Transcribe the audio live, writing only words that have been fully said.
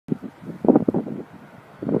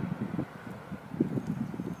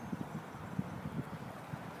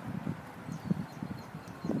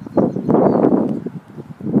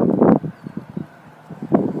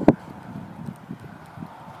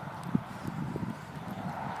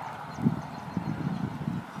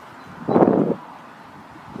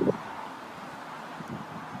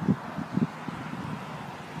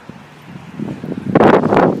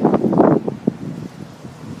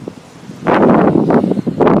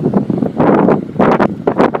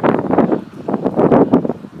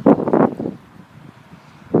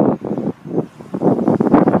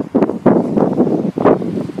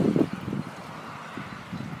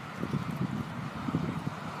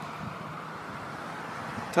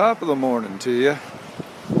Top of the morning to you.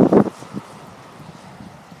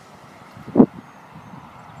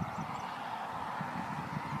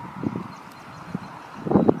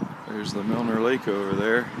 There's the Milner Lake over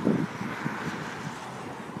there.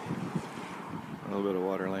 A little bit of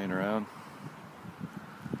water laying around.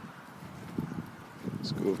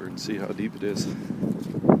 Let's go over and see how deep it is.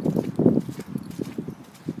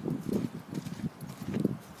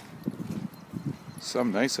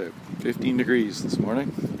 Some nice out. 15 degrees this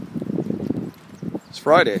morning. It's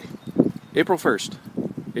Friday, April 1st,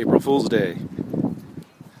 April Fool's Day.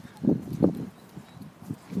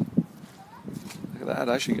 Look at that,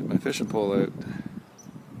 I should get my fishing pole out.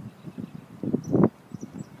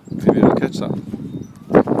 Maybe I'll catch something.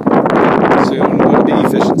 Soon will be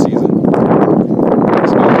fishing season.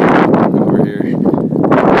 Let's go over here.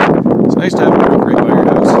 It's nice to have a brook right by your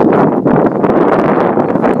house.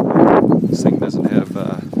 This thing doesn't have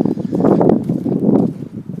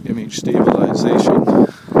image stabilization,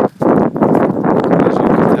 as you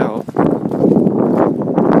can tell.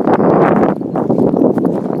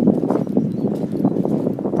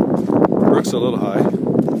 Brook's a little high,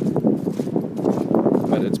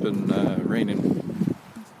 but it's been raining.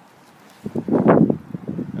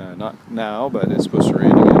 Not now, but it's supposed to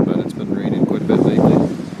rain again, but it's been raining quite a bit lately.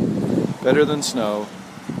 Better than snow.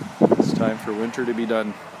 It's time for winter to be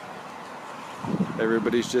done.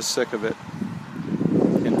 Everybody's just sick of it.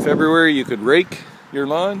 In February you could rake your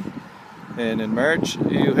lawn, and in March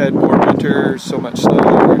you had more winter, so much snow,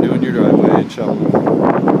 you were doing your driveway and shoveling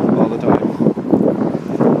all the time.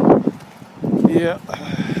 Yeah.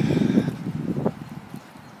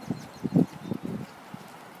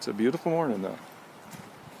 It's a beautiful morning though.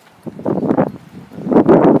 I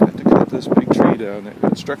had to cut this big tree down. It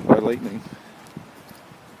got struck by lightning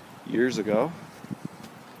years ago.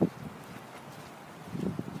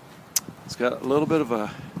 It's got a little bit of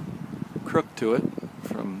a crook to it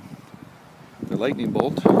from the lightning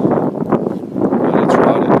bolt, but it's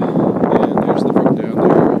rotted. And there's the brook down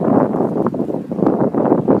there.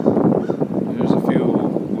 There's a few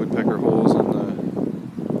woodpecker holes in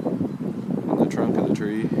the trunk of the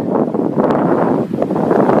tree.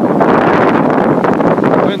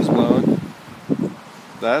 The wind's blowing,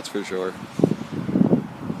 that's for sure.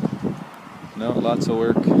 No, lots of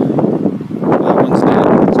work. That one's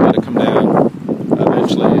dead. It's got to come down.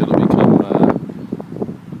 Eventually it'll become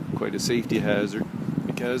quite a safety hazard,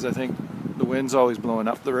 because I think the wind's always blowing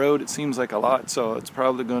up the road. It seems like a lot, so it's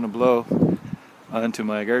probably going to blow onto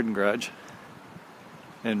my garden garage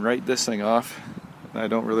and write this thing off. I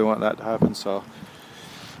don't really want that to happen, so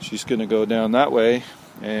she's going to go down that way,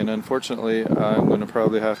 and unfortunately I'm going to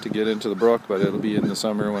probably have to get into the brook, but it'll be in the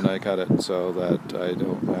summer when I cut it, so that I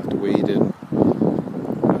don't have to wade in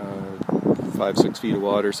 5-6 feet of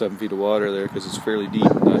water, 7 feet of water there, because it's fairly deep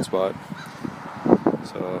in that spot.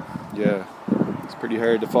 So yeah, it's pretty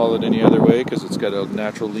hard to follow it any other way because it's got a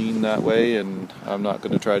natural lean that way, and I'm not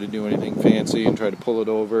going to try to do anything fancy and try to pull it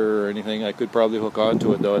over or anything. I could probably hook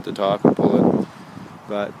onto it though at the top and pull it,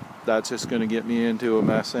 but that's just going to get me into a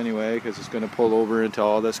mess anyway, because it's going to pull over into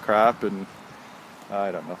all this crap, and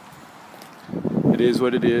I don't know. It is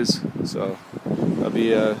what it is. So I'll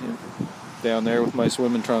be down there with my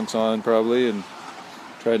swimming trunks on probably and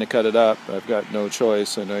trying to cut it up. I've got no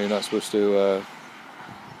choice. I know you're not supposed to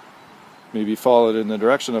maybe follow it in the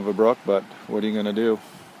direction of a brook, but what are you going to do?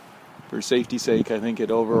 For safety's sake, I think it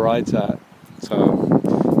overrides that. So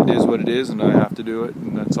it is what it is, and I have to do it,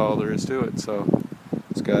 and that's all there is to it. So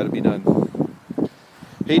it's got to be done.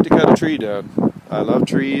 Hate to cut a tree down. I love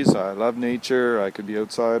trees, I love nature, I could be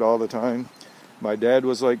outside all the time. My dad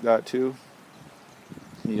was like that too.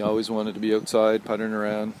 He always wanted to be outside, puttering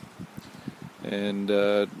around, and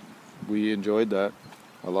we enjoyed that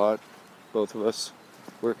a lot, both of us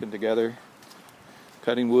working together,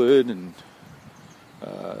 cutting wood and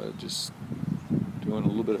just doing a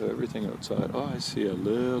little bit of everything outside. Oh, I see a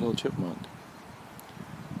little chipmunk.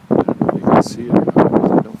 I don't know if you can see it or not,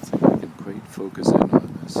 because I don't think I can quite focus in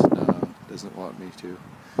on this. No, it doesn't want me to.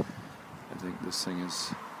 I think this thing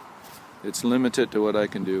it's limited to what I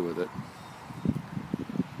can do with it.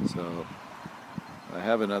 So I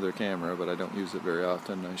have another camera, but I don't use it very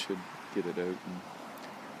often. I should get it out. And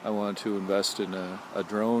I want to invest in a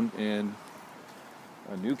drone and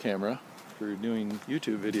a new camera for doing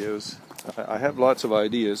YouTube videos. I have lots of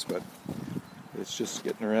ideas, but it's just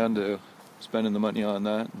getting around to spending the money on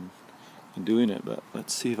that and doing it. But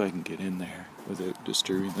let's see if I can get in there without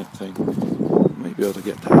disturbing that thing. Might be able to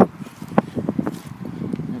get that. I'm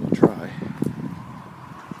going to try.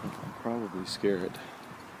 I'll probably scare it.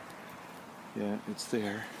 Yeah, it's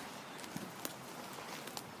there.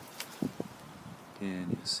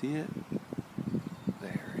 Can you see it?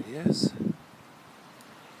 There he is.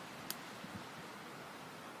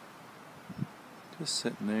 Just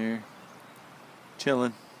sitting there,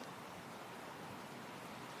 chilling.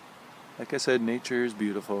 Like I said, nature is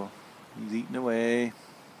beautiful. He's eating away.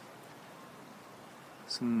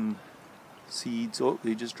 Some seeds. Oh,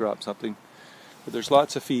 he just dropped something. But there's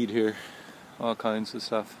lots of feed here. All kinds of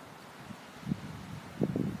stuff.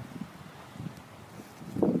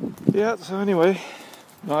 Yeah, so anyway,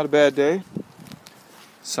 not a bad day.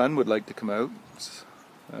 Sun would like to come out.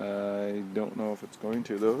 I don't know if it's going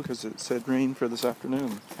to though, because it said rain for this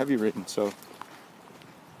afternoon. Heavy rain, so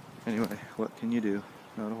anyway, what can you do?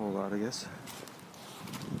 Not a whole lot, I guess.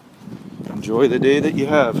 Enjoy the day that you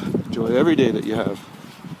have. Enjoy every day that you have.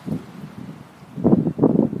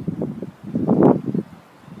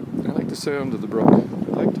 I like the sound of the brook. I'd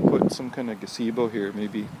like to put some kind of gazebo here,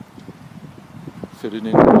 maybe fit it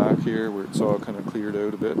in the back here where it's all kind of cleared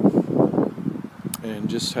out a bit. And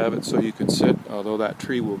just have it so you can sit, although that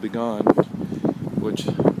tree will be gone, which,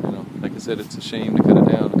 you know, like I said, it's a shame to cut it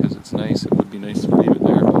down because it's nice. It would be nice to leave it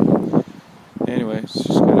there, but anyway, it's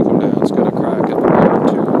just going to come down. It's got a crack at the bottom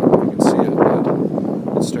too. You can see it, but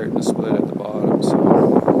it's starting to split at the bottom, so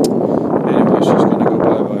anyway, it's just going to go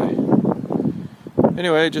bye-bye.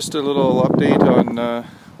 Anyway, just a little update on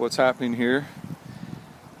what's happening here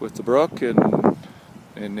with the brook and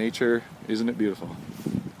nature. Isn't it beautiful?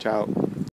 Ciao.